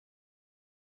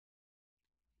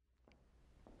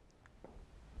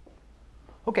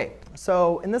OK,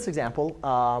 so in this example,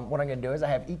 what I'm going to do is I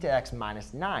have e to x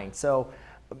minus 9. So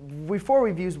before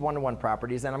we've used one-to-one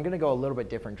properties, and I'm going to go a little bit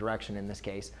different direction in this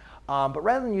case. But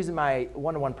rather than using my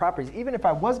one-to-one properties, even if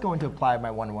I was going to apply my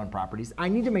one-to-one properties, I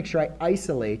need to make sure I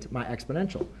isolate my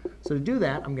exponential. So to do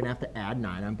that, I'm going to have to add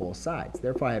 9 on both sides.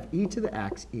 Therefore, I have e to the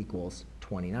x equals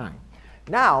 29.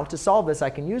 Now, to solve this, I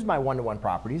can use my one-to-one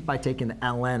properties by taking the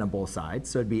ln on both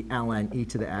sides. So it'd be ln e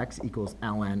to the x equals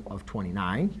ln of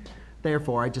 29.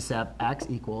 Therefore, I just have x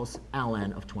equals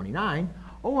ln of 29.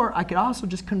 Or I could also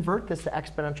just convert this to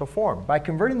exponential form. By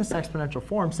converting this to exponential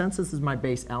form, since this is my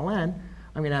base ln,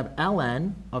 I'm going to have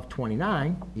ln of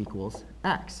 29 equals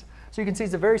x. So you can see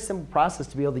it's a very simple process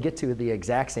to be able to get to the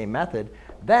exact same method.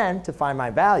 Then, to find my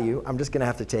value, I'm just going to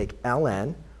have to take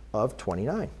ln of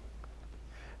 29.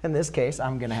 In this case,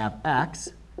 I'm going to have x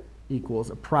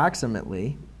equals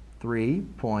approximately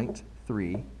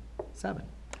 3.37.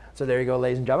 So there you go,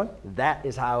 ladies and gentlemen. That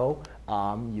is how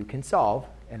you can solve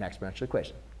an exponential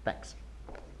equation. Thanks.